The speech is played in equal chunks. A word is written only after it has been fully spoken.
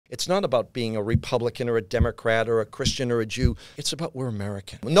It's not about being a Republican or a Democrat or a Christian or a Jew. It's about we're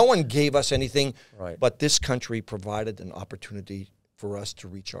American. No one gave us anything, but this country provided an opportunity for us to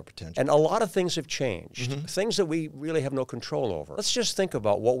reach our potential. And a lot of things have changed, things that we really have no control over. Let's just think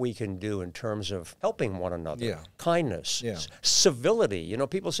about what we can do in terms of helping one another, kindness, civility. You know,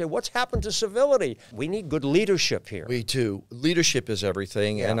 people say, what's happened to civility? We need good leadership here. We do. Leadership is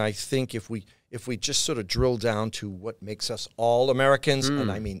everything, and I think if we just sort of drill down to what makes us all Americans,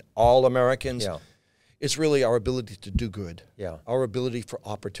 and I mean all Americans, it's really our ability to do good, our ability for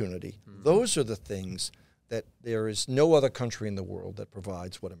opportunity. Those are the things that there is no other country in the world that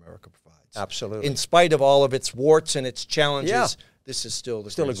provides what America provides. Absolutely. In spite of all of its warts and its challenges, this is still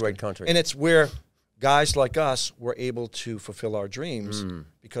a great country. And it's where guys like us were able to fulfill our dreams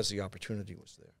because the opportunity was there.